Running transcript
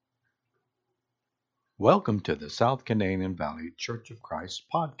Welcome to the South Canadian Valley Church of Christ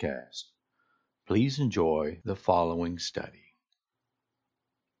podcast. Please enjoy the following study.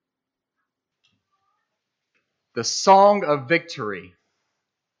 The song of victory.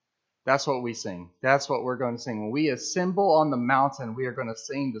 That's what we sing. That's what we're going to sing. When we assemble on the mountain, we are going to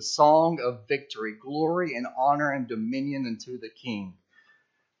sing the song of victory. Glory and honor and dominion unto the King.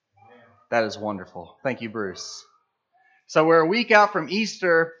 That is wonderful. Thank you, Bruce. So we're a week out from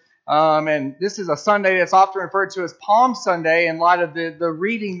Easter, and this is a Sunday that's often referred to as Palm Sunday in light of the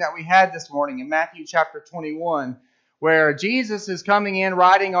reading that we had this morning in Matthew chapter 21, where Jesus is coming in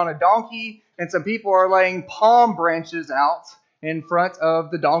riding on a donkey, and some people are laying palm branches out in front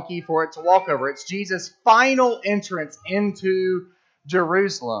of the donkey for it to walk over. It's Jesus' final entrance into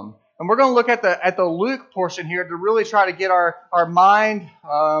Jerusalem. And we're going to look at the Luke portion here to really try to get our mind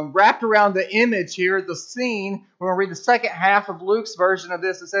wrapped around the image here, the scene. We're going to read the second half of Luke's version of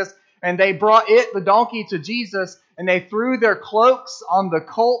this. It says, "And they brought the donkey, to Jesus, and they threw their cloaks on the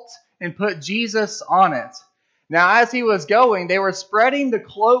colt and put Jesus on it. Now as he was going, they were spreading the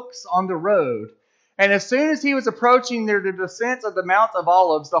cloaks on the road. And as soon as he was approaching the descent of the Mount of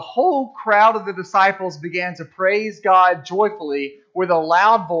Olives, the whole crowd of the disciples began to praise God joyfully with a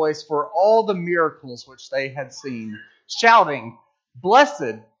loud voice for all the miracles which they had seen, shouting,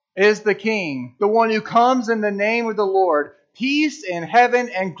 'Blessed is the King, the one who comes in the name of the Lord, peace in heaven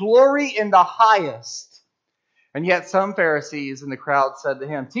and glory in the highest.' And yet some Pharisees in the crowd said to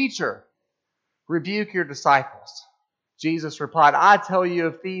him, 'Teacher, rebuke your disciples.' Jesus replied, 'I tell you,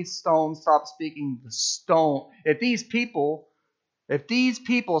 if these stones stop speaking, if these people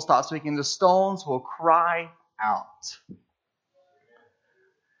stop speaking, the stones will cry out.'"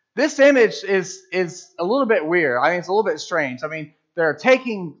 This image is a little bit weird. I mean, it's a little bit strange. I mean, they're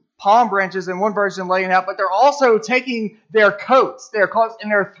taking palm branches in one version laying out, but they're also taking their coats,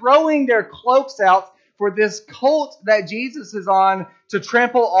 and they're throwing their cloaks out for this colt that Jesus is on to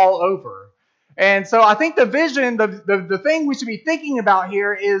trample all over. And so I think the vision, the thing we should be thinking about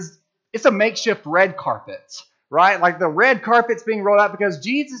here is it's a makeshift red carpet, right? Like the red carpet's being rolled out because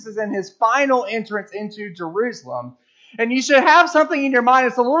Jesus is in his final entrance into Jerusalem. And you should have something in your mind.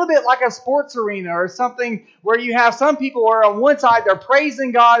 It's a little bit like a sports arena or something where you have some people who are on one side, they're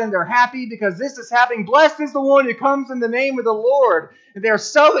praising God and they're happy because this is happening. Blessed is the one who comes in the name of the Lord. And they're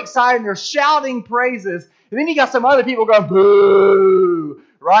so excited and they're shouting praises. And then you got some other people going, boo,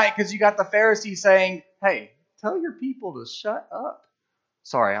 right? Because you got the Pharisees saying, "Hey, tell your people to shut up."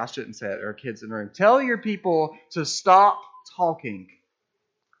 Sorry, I shouldn't say it. There are kids in the room. Tell your people to stop talking,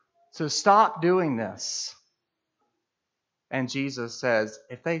 to stop doing this. And Jesus says,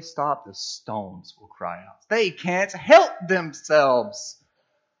 if they stop, the stones will cry out. They can't help themselves.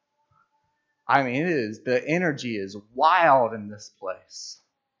 I mean, the energy is wild in this place.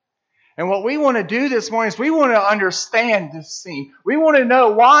 And what we want to do this morning is we want to understand this scene. We want to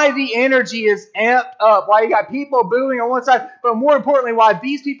know why the energy is amped up, why you got people booing on one side, but more importantly, why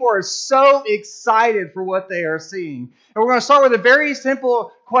these people are so excited for what they are seeing. And we're going to start with a very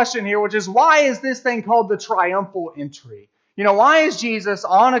simple question here, which is, why is this thing called the triumphal entry? You know, why is Jesus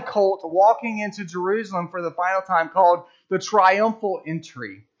on a colt walking into Jerusalem for the final time called the triumphal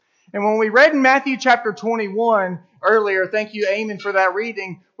entry? And when we read in Matthew chapter 21 earlier, thank you, Eamon, for that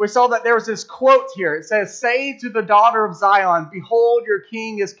reading, we saw that there was this quote here. It says, "Say to the daughter of Zion, behold, your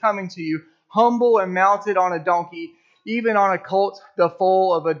king is coming to you, humble and mounted on a donkey, even on a colt, the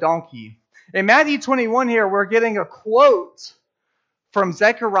foal of a donkey." In Matthew 21 here, we're getting a quote from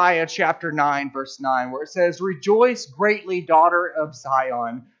Zechariah chapter 9, verse 9, where it says, "Rejoice greatly, daughter of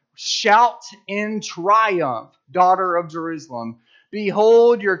Zion. Shout in triumph, daughter of Jerusalem.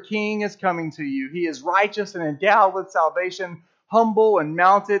 Behold, your king is coming to you. He is righteous and endowed with salvation, humble and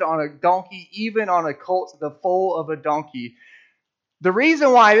mounted on a donkey, even on a colt, the foal of a donkey." The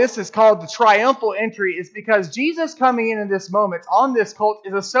reason why this is called the triumphal entry is because Jesus coming in this moment on this colt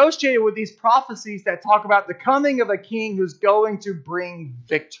is associated with these prophecies that talk about the coming of a king who's going to bring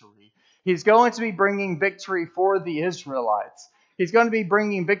victory. He's going to be bringing victory for the Israelites. He's going to be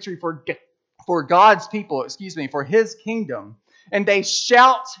bringing victory for God's people, for his kingdom. And they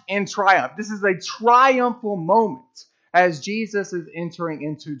shout in triumph. This is a triumphal moment as Jesus is entering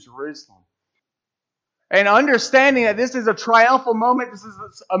into Jerusalem. And understanding that this is a triumphal moment, this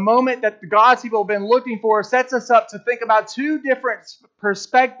is a moment that God's people have been looking for, sets us up to think about two different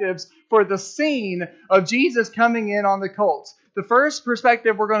perspectives for the scene of Jesus coming in on the colt. The first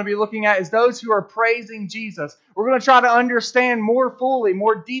perspective we're going to be looking at is those who are praising Jesus. We're going to try to understand more fully,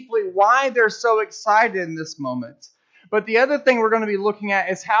 more deeply, why they're so excited in this moment. But the other thing we're going to be looking at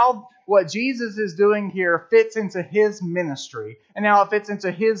is how what Jesus is doing here fits into his ministry and how it fits into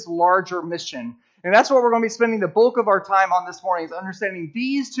his larger mission. And that's what we're going to be spending the bulk of our time on this morning, is understanding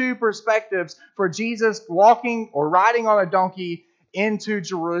these two perspectives for Jesus walking or riding on a donkey into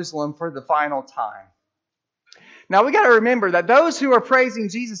Jerusalem for the final time. Now we got to remember that those who are praising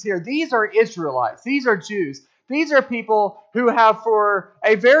Jesus here, these are Israelites. These are Jews. These are people who have for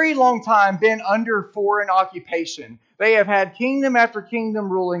a very long time been under foreign occupation. They have had kingdom after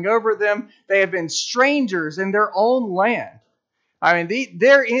kingdom ruling over them. They have been strangers in their own land. I mean,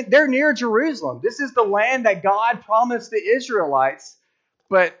 they're near Jerusalem. This is the land that God promised the Israelites,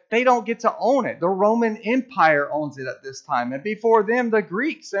 but they don't get to own it. The Roman Empire owns it at this time, and before them, the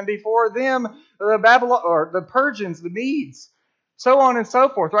Greeks, and before them, the Babylon or the Persians, the Medes, so on and so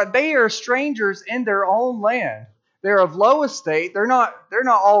forth. Right? They are strangers in their own land. They're of low estate. They're not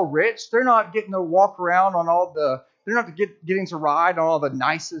all rich. They're not getting to walk around on all the. They're not getting to ride on all the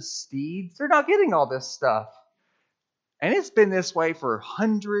nicest steeds. They're not getting all this stuff. And it's been this way for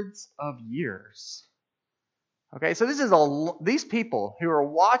hundreds of years. Okay, so these people who are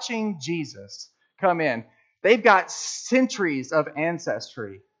watching Jesus come in, they've got centuries of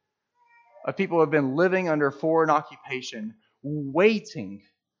ancestry of people who have been living under foreign occupation, waiting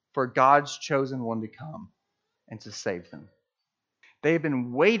for God's chosen one to come and to save them. They have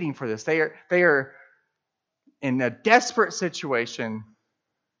been waiting for this. They are in a desperate situation,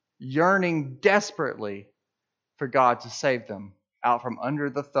 yearning desperately for God to save them out from under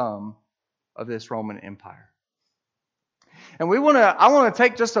the thumb of this Roman Empire. And I want to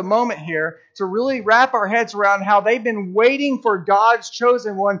take just a moment here to really wrap our heads around how they've been waiting for God's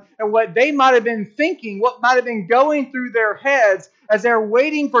chosen one and what they might have been thinking, what might have been going through their heads as they're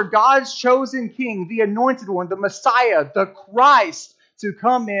waiting for God's chosen king, the anointed one, the Messiah, the Christ, to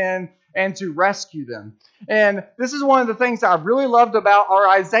come in and to rescue them. And this is one of the things that I've really loved about our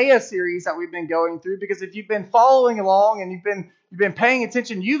Isaiah series that we've been going through, because if you've been following along and you've been paying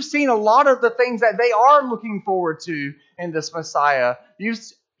attention, you've seen a lot of the things that they are looking forward to in this Messiah.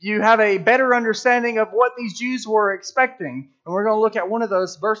 You have a better understanding of what these Jews were expecting. And we're going to look at one of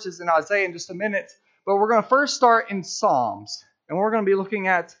those verses in Isaiah in just a minute. But we're going to first start in Psalms. And we're going to be looking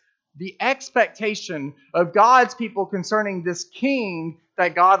at the expectation of God's people concerning this king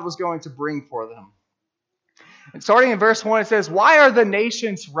that God was going to bring for them. And starting in verse 1, it says, "Why are the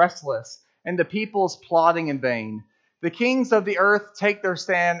nations restless and the peoples plotting in vain? The kings of the earth take their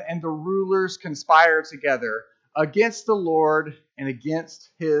stand and the rulers conspire together against the Lord and against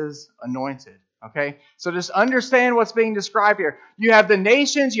his anointed." Okay? So just understand what's being described here. You have the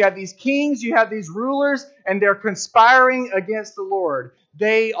nations, you have these kings, you have these rulers, and they're conspiring against the Lord.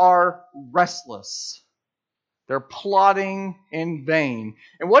 They are restless. They're plotting in vain.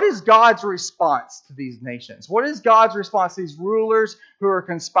 And what is God's response to these nations? What is God's response to these rulers who are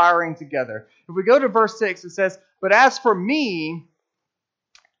conspiring together? If we go to verse 6, it says, "But as for me,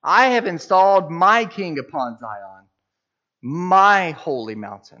 I have installed my king upon Zion, my holy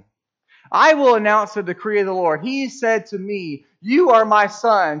mountain. I will announce the decree of the Lord. He said to me, 'You are my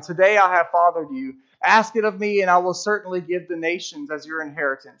son. Today I have fathered you. Ask it of me, and I will certainly give the nations as your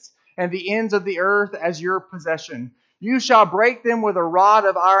inheritance, and the ends of the earth as your possession. You shall break them with a rod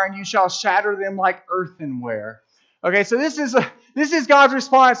of iron. You shall shatter them like earthenware.'" Okay, so this is God's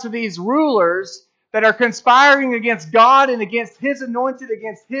response to these rulers that are conspiring against God and against his anointed,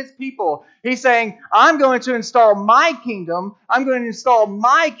 against his people. He's saying, I'm going to install my kingdom. I'm going to install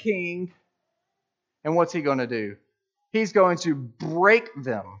my king. And what's he going to do? He's going to break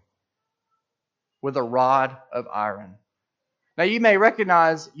them with a rod of iron. Now you may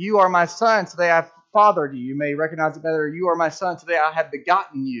recognize, "You are my son, today I have fathered you." You may recognize it better, "You are my son, today I have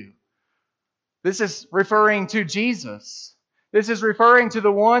begotten you." This is referring to Jesus. This is referring to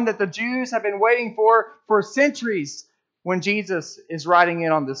the one that the Jews have been waiting for centuries when Jesus is riding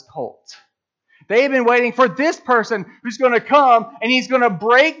in on this colt. They have been waiting for this person who's going to come and he's going to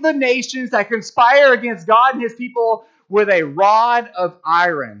break the nations that conspire against God and his people with a rod of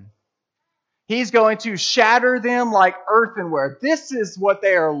iron. He's going to shatter them like earthenware. This is what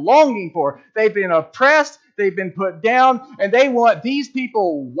they are longing for. They've been oppressed, they've been put down, and they want these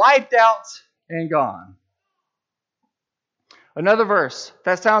people wiped out and gone. Another verse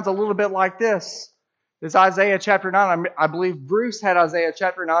that sounds a little bit like this is Isaiah chapter 9. I believe Bruce had Isaiah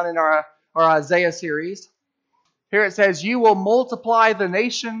chapter 9 in our Isaiah series. Here it says, "You will multiply the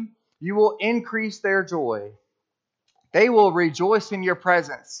nation, you will increase their joy. They will rejoice in your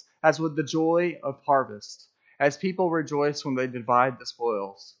presence as with the joy of harvest, as people rejoice when they divide the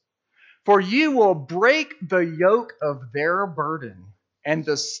spoils. For you will break the yoke of their burden and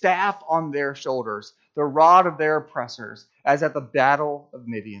the staff on their shoulders, the rod of their oppressors, as at the battle of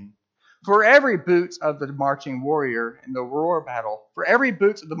Midian. For every boot of the marching warrior in the roar battle, for every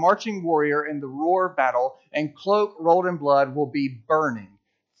boot of the marching warrior in the roar battle and cloak rolled in blood will be burning,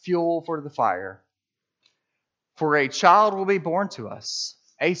 fuel for the fire. For a child will be born to us,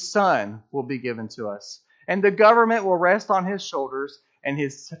 a son will be given to us, and the government will rest on his shoulders, and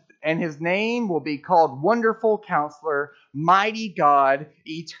his name will be called Wonderful Counselor, Mighty God,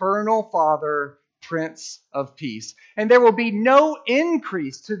 Eternal Father, Prince of Peace. And there will be no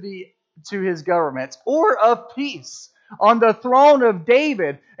increase to his government or of peace on the throne of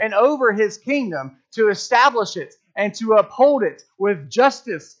David and over his kingdom, to establish it and to uphold it with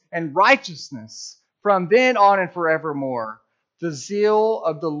justice and righteousness from then on and forevermore. The zeal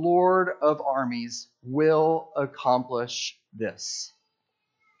of the Lord of armies will accomplish this.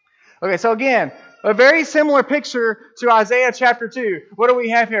 Okay, so again, a very similar picture to Isaiah chapter 2. What do we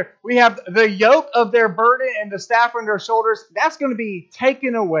have here? We have the yoke of their burden and the staff on their shoulders. That's going to be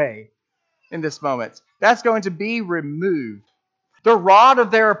taken away in this moment. That's going to be removed. The rod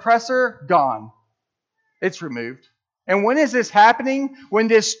of their oppressor, gone. It's removed. And when is this happening? When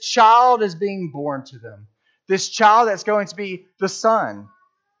this child is being born to them. This child that's going to be the son.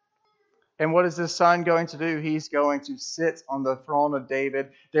 And what is this son going to do? He's going to sit on the throne of David.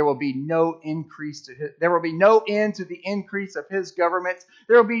 There will be no increase to there will be no end to the increase of his government.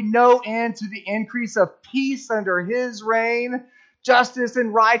 There will be no end to the increase of peace under his reign. Justice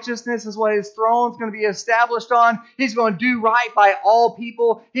and righteousness is what his throne is going to be established on. He's going to do right by all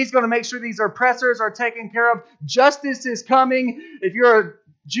people. He's going to make sure these oppressors are taken care of. Justice is coming. If you're a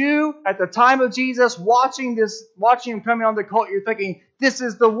Jew at the time of Jesus watching him coming on the colt, you're thinking, this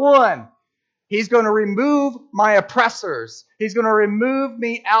is the one. He's going to remove my oppressors. He's going to remove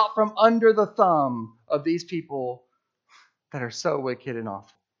me out from under the thumb of these people that are so wicked and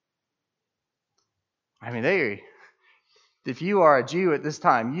awful. I mean, if you are a Jew at this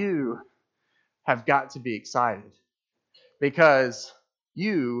time, you have got to be excited because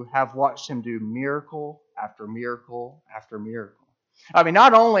you have watched him do miracle after miracle after miracle. I mean,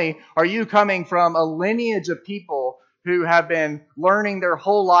 not only are you coming from a lineage of people who have been learning their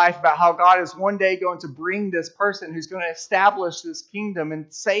whole life about how God is one day going to bring this person who's going to establish this kingdom and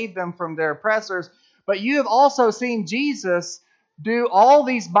save them from their oppressors, but you have also seen Jesus do all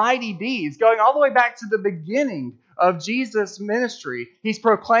these mighty deeds, going all the way back to the beginning of Jesus' ministry. He's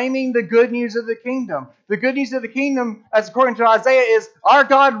proclaiming the good news of the kingdom. The good news of the kingdom, as according to Isaiah, is our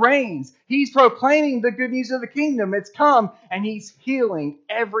God reigns. He's proclaiming the good news of the kingdom. It's come, and he's healing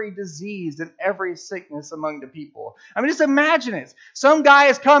every disease and every sickness among the people. I mean, just imagine it. Some guy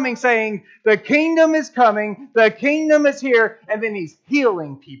is coming saying, the kingdom is coming, the kingdom is here, and then he's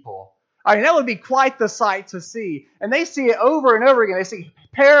healing people. I mean, that would be quite the sight to see. And they see it over and over again. They see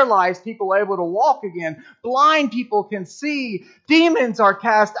paralyzed people able to walk again. Blind people can see. Demons are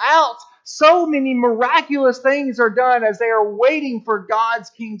cast out. So many miraculous things are done as they are waiting for God's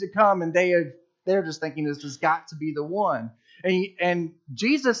king to come. And they're just thinking this has got to be the one. And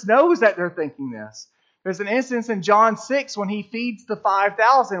Jesus knows that they're thinking this. There's an instance in John 6 when he feeds the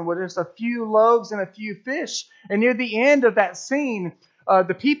 5,000 with just a few loaves and a few fish. And near the end of that scene,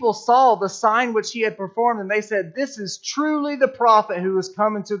 the people saw the sign which he had performed, and they said, this is truly the prophet who has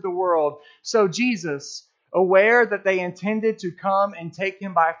come into the world. So Jesus, aware that they intended to come and take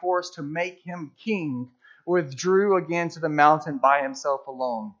him by force to make him king, withdrew again to the mountain by himself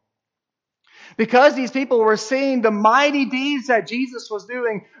alone. Because these people were seeing the mighty deeds that Jesus was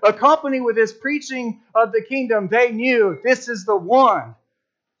doing, accompanied with his preaching of the kingdom, they knew this is the one.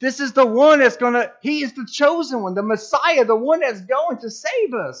 This is the one that's he is the chosen one, the Messiah, the one that's going to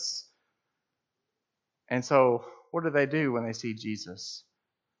save us. And so, what do they do when they see Jesus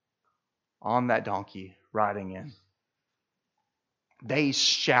on that donkey riding in? They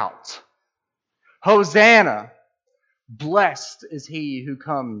shout, Hosanna! Blessed is he who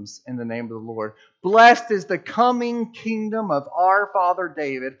comes in the name of the Lord. Blessed is the coming kingdom of our father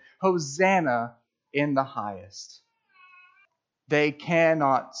David. Hosanna in the highest. They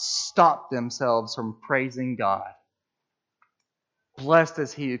cannot stop themselves from praising God. Blessed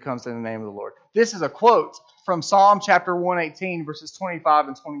is he who comes in the name of the Lord. This is a quote from Psalm chapter 118, verses 25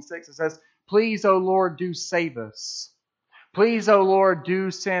 and 26. It says, please, O Lord, do save us. Please, O Lord, do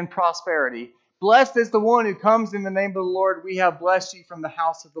send prosperity. Blessed is the one who comes in the name of the Lord. We have blessed you from the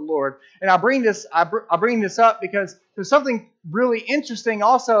house of the Lord. And I bring this up because there's something really interesting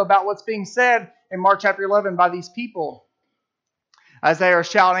also about what's being said in Mark chapter 11 by these people. As they are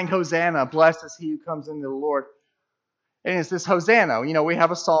shouting, Hosanna, blessed is he who comes into the Lord. And it's this Hosanna. You know, we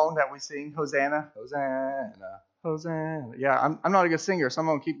have a song that we sing, Hosanna, Hosanna, Hosanna. Yeah, I'm not a good singer, so I'm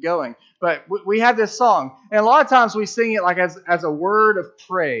going to keep going. But we have this song, and a lot of times we sing it like as a word of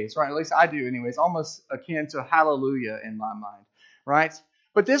praise, right? At least I do anyways, almost akin to hallelujah in my mind, right?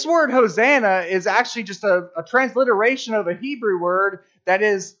 But this word Hosanna is actually just a transliteration of a Hebrew word that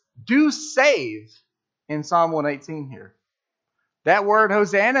is do save in Psalm 118 here. That word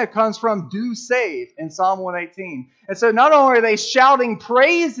Hosanna comes from do save in Psalm 118. And so not only are they shouting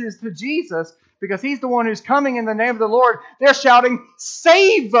praises to Jesus because he's the one who's coming in the name of the Lord, they're shouting,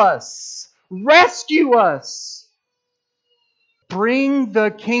 save us, rescue us, bring the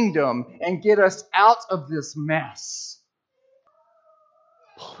kingdom and get us out of this mess.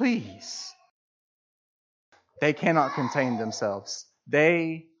 Please. They cannot contain themselves.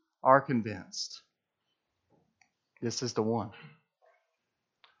 They are convinced. This is the one.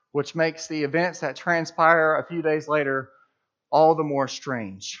 Which makes the events that transpire a few days later all the more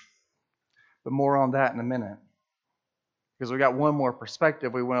strange. But more on that in a minute. Because we got one more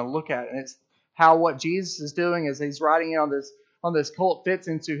perspective we want to look at, and it's how what Jesus is doing as he's riding in on this colt fits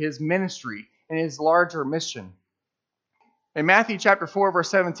into his ministry and his larger mission. In Matthew chapter 4, verse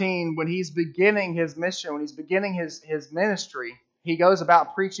 17, when he's beginning his mission, when he's beginning his ministry, he goes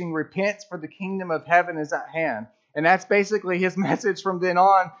about preaching, repent, for the kingdom of heaven is at hand. And that's basically his message from then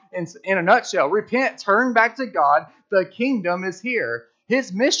on in a nutshell. Repent, turn back to God, the kingdom is here.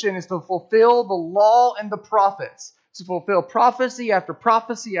 His mission is to fulfill the law and the prophets, to fulfill prophecy after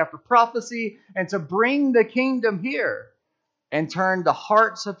prophecy after prophecy, and to bring the kingdom here and turn the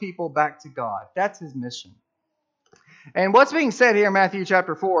hearts of people back to God. That's his mission. And what's being said here in Matthew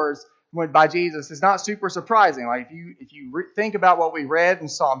chapter 4 by Jesus is not super surprising. Like if you think about what we read in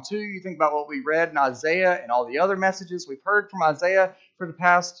Psalm 2, you think about what we read in Isaiah and all the other messages we've heard from Isaiah for the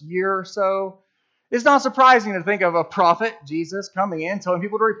past year or so, it's not surprising to think of a prophet, Jesus, coming in telling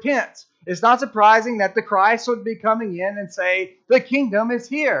people to repent. It's not surprising that the Christ would be coming in and say, the kingdom is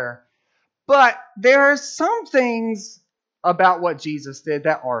here. But there are some things about what Jesus did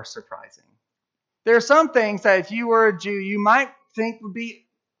that are surprising. There are some things that if you were a Jew, you might think would be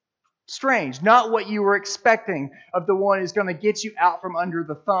strange, not what you were expecting of the one who's going to get you out from under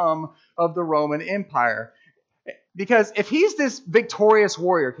the thumb of the Roman Empire. Because if he's this victorious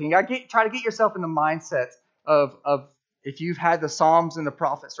warrior king, try to get yourself in the mindset of if you've had the Psalms and the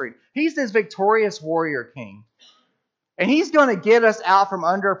prophets read. He's this victorious warrior king. And he's going to get us out from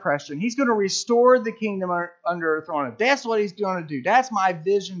under oppression. He's going to restore the kingdom under a throne. That's what he's going to do. That's my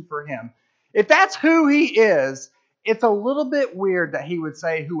vision for him. If that's who he is, it's a little bit weird that he would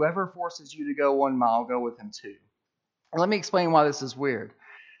say, whoever forces you to go 1 mile, go with him 2. And let me explain why this is weird.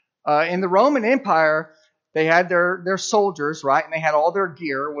 In the Roman Empire, they had their soldiers, right? And they had all their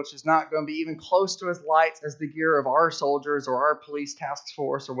gear, which is not going to be even close to as light as the gear of our soldiers or our police task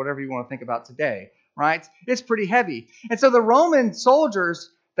force or whatever you want to think about today, right? It's pretty heavy. And so the Roman soldiers,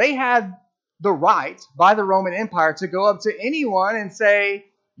 they had the right by the Roman Empire to go up to anyone and say,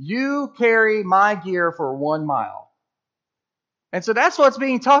 you carry my gear for 1 mile. And so that's what's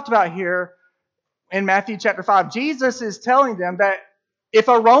being talked about here in Matthew chapter 5. Jesus is telling them that if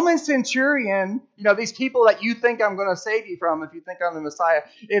a Roman centurion, these people that you think I'm going to save you from, if you think I'm the Messiah,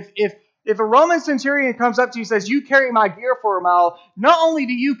 if a Roman centurion comes up to you and says, you carry my gear for 1 mile, not only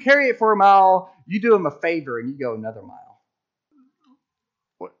do you carry it for 1 mile, you do him a favor and you go another mile.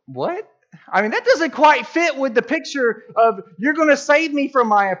 What? I mean, that doesn't quite fit with the picture of you're going to save me from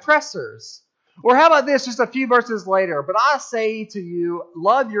my oppressors. Or how about this, just a few verses later? But I say to you,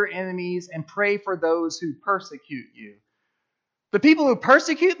 love your enemies and pray for those who persecute you. The people who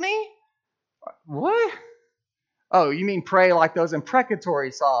persecute me? What? Oh, you mean pray like those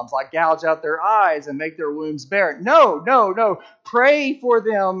imprecatory psalms, like gouge out their eyes and make their wombs barren? No. Pray for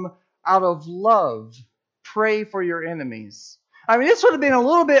them out of love. Pray for your enemies. I mean, this would have been a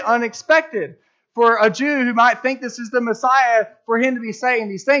little bit unexpected for a Jew who might think this is the Messiah, for him to be saying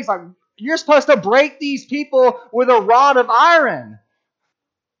these things like, you're supposed to break these people with a rod of iron.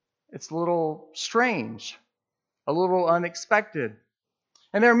 It's a little strange, a little unexpected.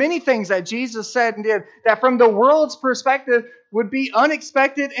 And there are many things that Jesus said and did that from the world's perspective would be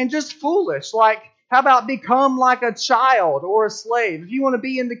unexpected and just foolish. Like, how about become like a child or a slave? If you want to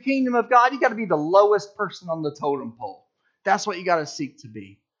be in the kingdom of God, you got to be the lowest person on the totem pole. That's what you got to seek to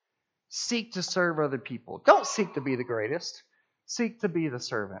be. Seek to serve other people. Don't seek to be the greatest. Seek to be the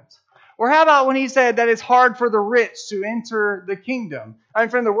servant. Or how about when he said that it's hard for the rich to enter the kingdom? I mean,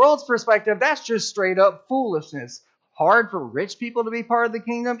 from the world's perspective, that's just straight up foolishness. Hard for rich people to be part of the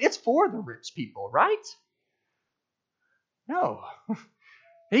kingdom? It's for the rich people, right? No.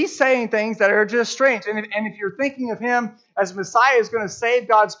 He's saying things that are just strange. And if you're thinking of him as Messiah is going to save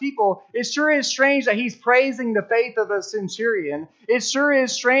God's people, it sure is strange that he's praising the faith of a centurion. It sure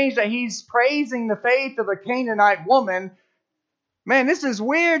is strange that he's praising the faith of a Canaanite woman. Man, this is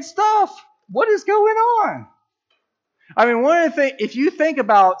weird stuff. What is going on? I mean, one of the things, if you think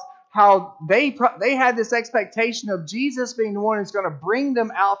about how they had this expectation of Jesus being the one who's going to bring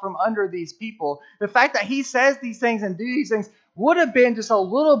them out from under these people, the fact that he says these things and do these things would have been just a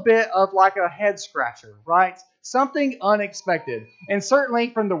little bit of like a head scratcher, right? Something unexpected. And certainly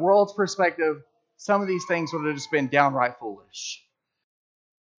from the world's perspective, some of these things would have just been downright foolish.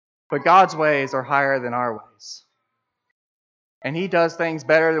 But God's ways are higher than our ways. And he does things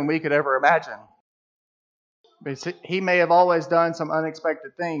better than we could ever imagine. He may have always done some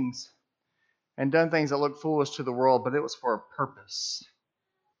unexpected things and done things that look foolish to the world, but it was for a purpose.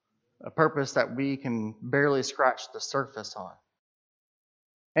 A purpose that we can barely scratch the surface on.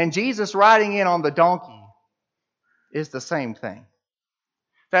 And Jesus riding in on the donkey is the same thing.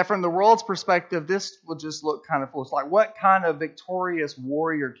 That from the world's perspective, this will just look kind of foolish. Like, what kind of victorious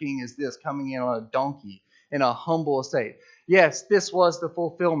warrior king is this coming in on a donkey in a humble estate? Yes, this was the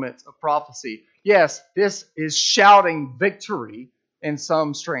fulfillment of prophecy. Yes, this is shouting victory in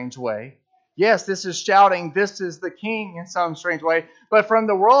some strange way. Yes, this is shouting, this is the king in some strange way. But from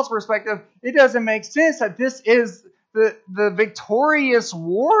the world's perspective, it doesn't make sense that this is the victorious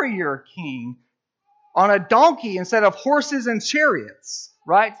warrior king on a donkey instead of horses and chariots,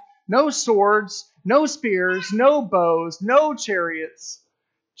 right? No swords, no spears, no bows, no chariots,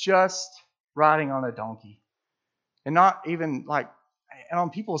 just riding on a donkey. And not even like, and on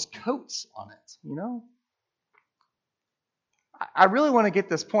people's coats on it, you know? I really want to get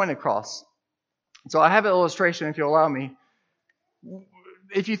this point across. So I have an illustration, if you'll allow me.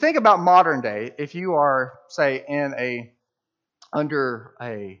 If you think about modern day, if you are, say, under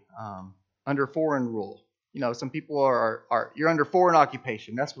foreign rule, you know, some people are you're under foreign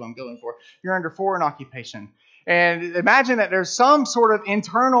occupation. That's what I'm going for. You're under foreign occupation. And imagine that there's some sort of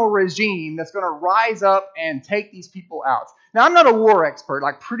internal regime that's going to rise up and take these people out. Now, I'm not a war expert,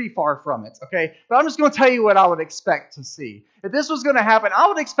 like pretty far from it, okay? But I'm just going to tell you what I would expect to see. If this was going to happen, I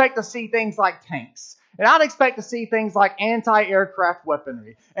would expect to see things like tanks. And I'd expect to see things like anti-aircraft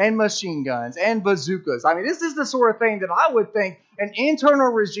weaponry and machine guns and bazookas. I mean, this is the sort of thing that I would think an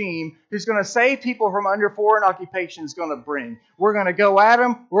internal regime who's going to save people from under foreign occupation is going to bring. We're going to go at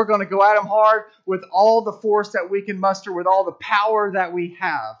them. We're going to go at them hard with all the force that we can muster, with all the power that we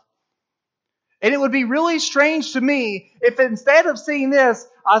have. And it would be really strange to me if instead of seeing this,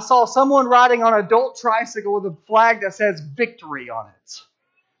 I saw someone riding on an adult tricycle with a flag that says victory on it.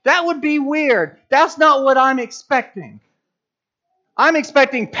 That would be weird. That's not what I'm expecting. I'm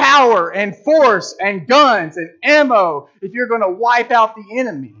expecting power and force and guns and ammo if you're going to wipe out the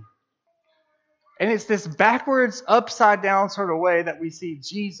enemy. And it's this backwards, upside down sort of way that we see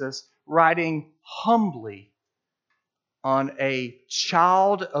Jesus riding humbly on a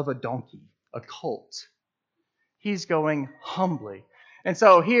child of a donkey, a colt. He's going humbly. And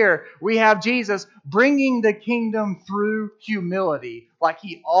so here we have Jesus bringing the kingdom through humility like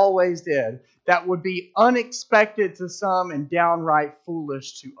he always did. That would be unexpected to some and downright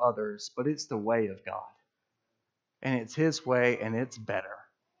foolish to others. But it's the way of God. And it's his way and it's better.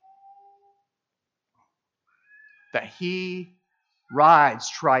 That he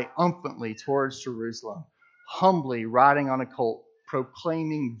rides triumphantly towards Jerusalem, humbly riding on a colt,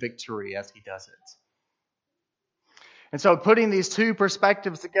 proclaiming victory as he does it. And so putting these two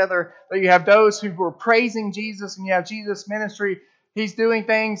perspectives together, that you have those who were praising Jesus and you have Jesus' ministry. He's doing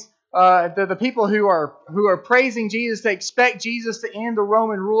things, the people who are praising Jesus, they expect Jesus to end the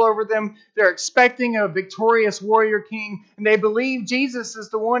Roman rule over them. They're expecting a victorious warrior king, and they believe Jesus is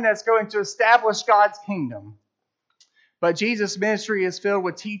the one that's going to establish God's kingdom. But Jesus' ministry is filled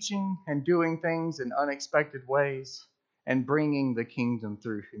with teaching and doing things in unexpected ways and bringing the kingdom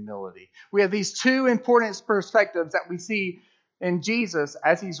through humility. We have these two important perspectives that we see in Jesus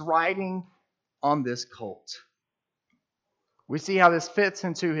as he's riding on this colt. We see how this fits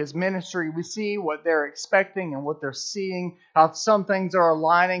into his ministry. We see what they're expecting and what they're seeing, how some things are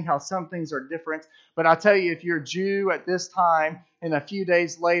aligning, how some things are different. But I tell you, if you're a Jew at this time and a few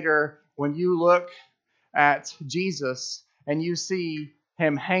days later, when you look at Jesus and you see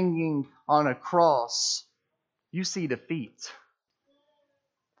him hanging on a cross, you see defeat.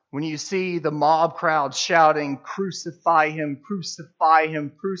 When you see the mob crowd shouting, "Crucify him, crucify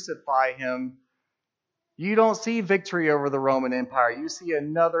him, crucify him," you don't see victory over the Roman Empire. You see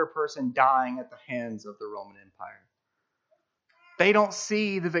another person dying at the hands of the Roman Empire. They don't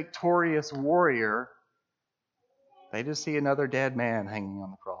see the victorious warrior. They just see another dead man hanging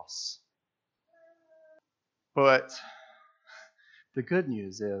on the cross. But the good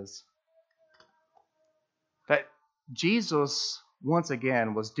news is that Jesus, once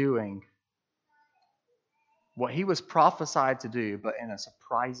again, was doing what he was prophesied to do, but in a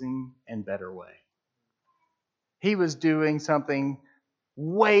surprising and better way. He was doing something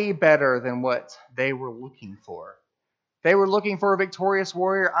way better than what they were looking for. They were looking for a victorious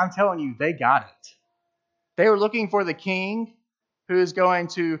warrior. I'm telling you, they got it. They were looking for the king who is going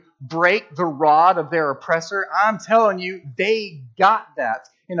to break the rod of their oppressor. I'm telling you, they got that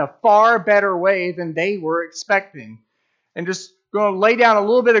in a far better way than they were expecting. And just going to lay down a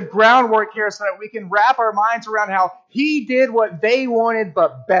little bit of groundwork here so that we can wrap our minds around how he did what they wanted,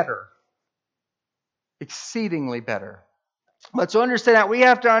 but better. Exceedingly better. But to understand that, we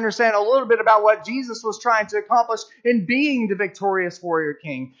have to understand a little bit about what Jesus was trying to accomplish in being the victorious warrior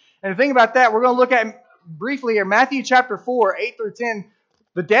king. And the thing about that, we're going to look at briefly here, Matthew chapter 4, 8 through 10.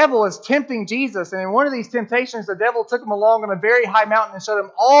 The devil is tempting Jesus, and in one of these temptations, the devil took him along on a very high mountain and showed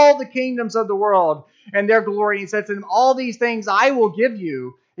him all the kingdoms of the world and their glory. He said to him, all these things I will give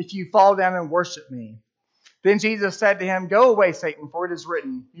you if you fall down and worship me. Then Jesus said to him, go away, Satan, for it is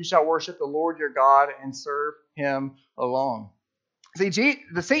written, you shall worship the Lord your God and serve him alone. See,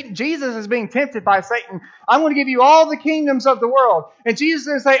 Jesus is being tempted by Satan. I'm going to give you all the kingdoms of the world. And Jesus is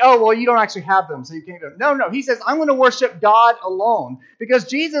going to say, oh, well, you don't actually have them, so you can't do them. No. He says, I'm going to worship God alone. Because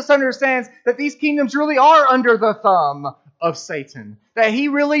Jesus understands that these kingdoms really are under the thumb of Satan. That he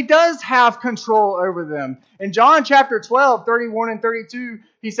really does have control over them. In John chapter 12, 31 and 32,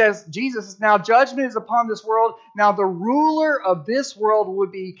 he says, Jesus, now judgment is upon this world. Now the ruler of this world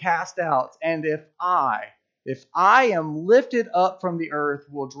will be cast out. And if I am lifted up from the earth,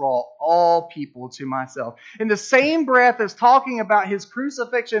 will draw all people to myself. In the same breath as talking about his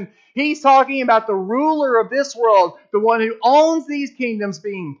crucifixion, he's talking about the ruler of this world, the one who owns these kingdoms,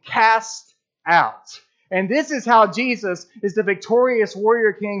 being cast out. And this is how Jesus is the victorious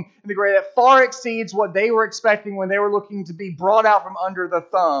warrior king in the great that far exceeds what they were expecting when they were looking to be brought out from under the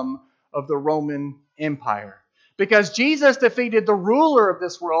thumb of the Roman Empire. Because Jesus defeated the ruler of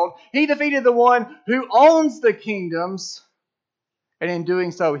this world. He defeated the one who owns the kingdoms. And in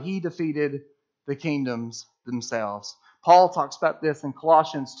doing so, he defeated the kingdoms themselves. Paul talks about this in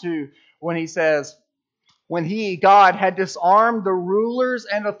Colossians 2 when he says, when he, God, had disarmed the rulers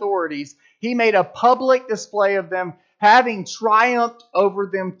and authorities, he made a public display of them, having triumphed over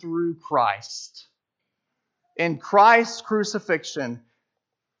them through Christ. In Christ's crucifixion,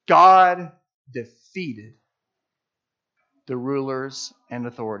 God defeated the rulers and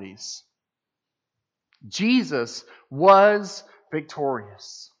authorities. Jesus was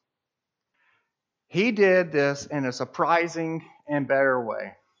victorious. He did this in a surprising and better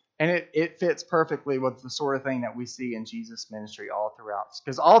way. And it fits perfectly with the sort of thing that we see in Jesus' ministry all throughout.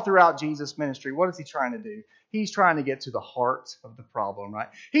 Because all throughout Jesus' ministry, what is he trying to do? He's trying to get to the heart of the problem, right?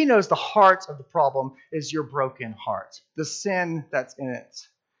 He knows the heart of the problem is your broken heart, the sin that's in it.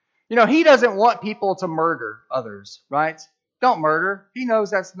 You know, he doesn't want people to murder others, right? Don't murder. He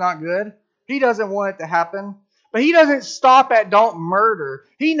knows that's not good. He doesn't want it to happen. But he doesn't stop at don't murder.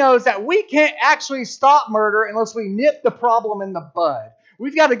 He knows that we can't actually stop murder unless we nip the problem in the bud.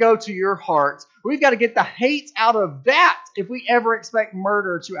 We've got to go to your heart. We've got to get the hate out of that if we ever expect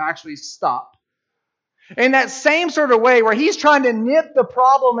murder to actually stop. In that same sort of way where he's trying to nip the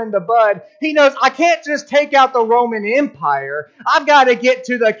problem in the bud, he knows I can't just take out the Roman Empire. I've got to get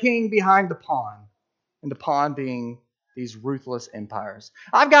to the king behind the pawn. And the pawn being these ruthless empires.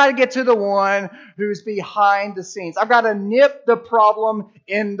 I've got to get to the one who's behind the scenes. I've got to nip the problem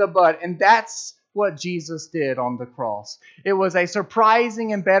in the bud. And that's what Jesus did on the cross. It was a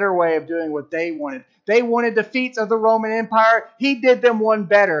surprising and better way of doing what they wanted. They wanted defeats of the Roman Empire. He did them one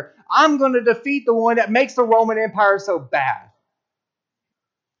better. I'm going to defeat the one that makes the Roman Empire so bad.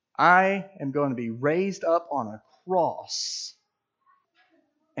 I am going to be raised up on a cross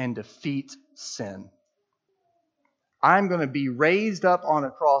and defeat sin. I'm going to be raised up on a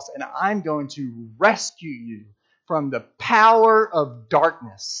cross and I'm going to rescue you from the power of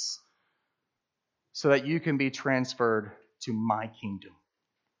darkness so that you can be transferred to my kingdom.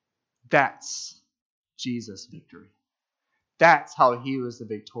 That's Jesus' victory. That's how he was the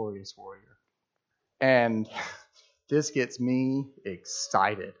victorious warrior. And this gets me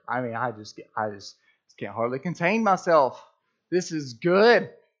excited. I mean, I just can't hardly contain myself. This is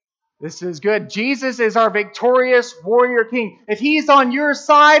good. This is good. Jesus is our victorious warrior king. If he's on your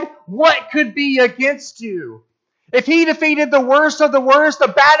side, what could be against you? If he defeated the worst of the worst, the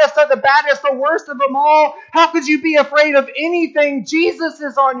baddest of the baddest, the worst of them all, how could you be afraid of anything? Jesus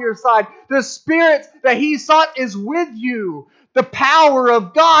is on your side. The Spirit that he sought is with you. The power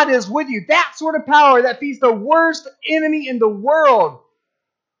of God is with you. That sort of power that defeats the worst enemy in the world.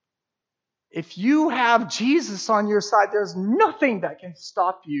 If you have Jesus on your side, there's nothing that can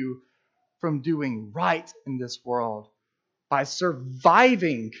stop you from doing right in this world by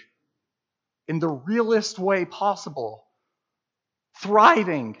surviving in the realest way possible,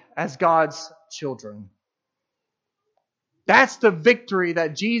 thriving as God's children. That's the victory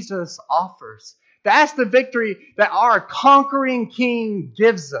that Jesus offers. That's the victory that our conquering King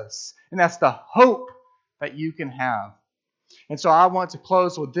gives us. And that's the hope that you can have. And so I want to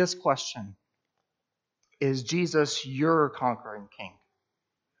close with this question. Is Jesus your conquering King?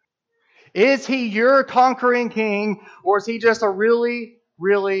 Is he your conquering King, or is he just a really,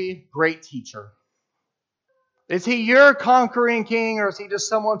 really great teacher? Is he your conquering King, or is he just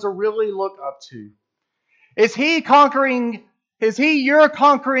someone to really look up to? Is he your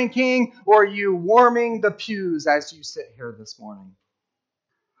conquering King, or are you warming the pews as you sit here this morning?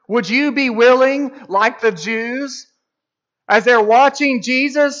 Would you be willing, like the Jews, as they're watching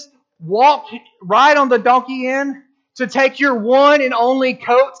Jesus ride on the donkey in, to take your one and only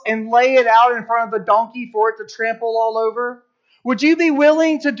coat and lay it out in front of the donkey for it to trample all over? Would you be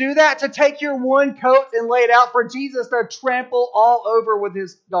willing to do that, to take your one coat and lay it out for Jesus to trample all over with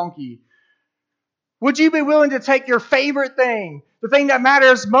his donkey? Would you be willing to take your favorite thing, the thing that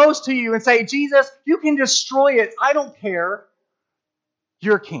matters most to you, and say, Jesus, you can destroy it. I don't care.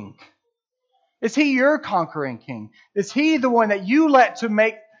 You're King. Is he your conquering King? Is he the one that you let to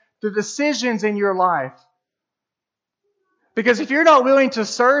make the decisions in your life? Because if you're not willing to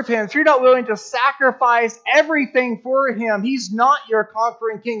serve him, if you're not willing to sacrifice everything for him, he's not your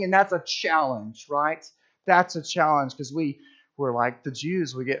conquering King. And that's a challenge, right? That's a challenge, because we're like the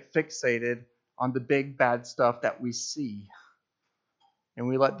Jews. We get fixated on the big bad stuff that we see. And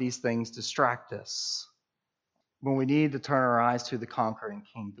we let these things distract us. When we need to turn our eyes to the conquering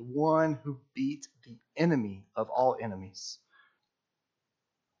King, the one who beat the enemy of all enemies.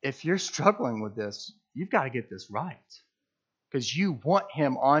 If you're struggling with this, you've got to get this right. Because you want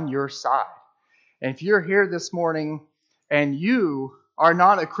him on your side. And if you're here this morning and you are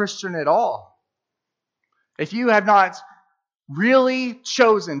not a Christian at all, if you have not really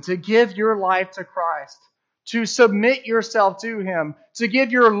chosen to give your life to Christ, to submit yourself to him, to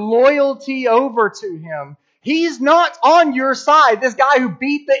give your loyalty over to him, he's not on your side. This guy who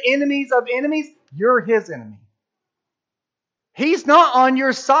beat the enemies of enemies, you're his enemy. He's not on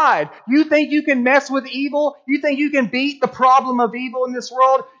your side. You think you can mess with evil? You think you can beat the problem of evil in this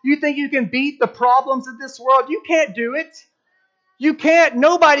world? You think you can beat the problems of this world? You can't do it. You can't.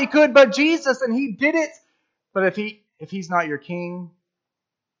 Nobody could but Jesus, and he did it. But if he's not your King,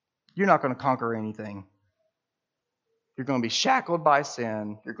 you're not going to conquer anything. You're going to be shackled by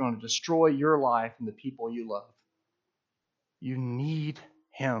sin. You're going to destroy your life and the people you love. You need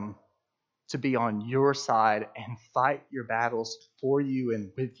him to be on your side and fight your battles for you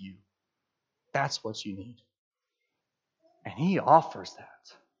and with you. That's what you need. And he offers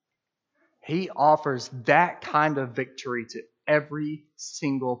that. He offers that kind of victory to every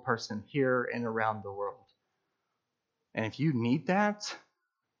single person here and around the world. And if you need that,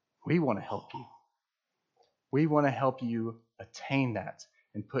 we want to help you. We want to help you attain that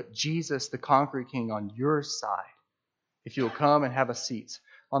and put Jesus, the conquering King, on your side. If you'll come and have a seat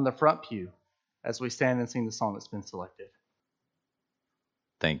on the front pew as we stand and sing the song that's been selected.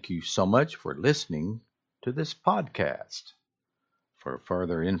 Thank you so much for listening to this podcast. For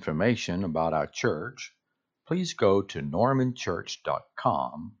further information about our church, please go to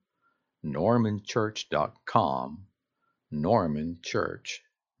normanchurch.com, normanchurch.com,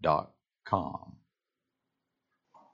 normanchurch.com.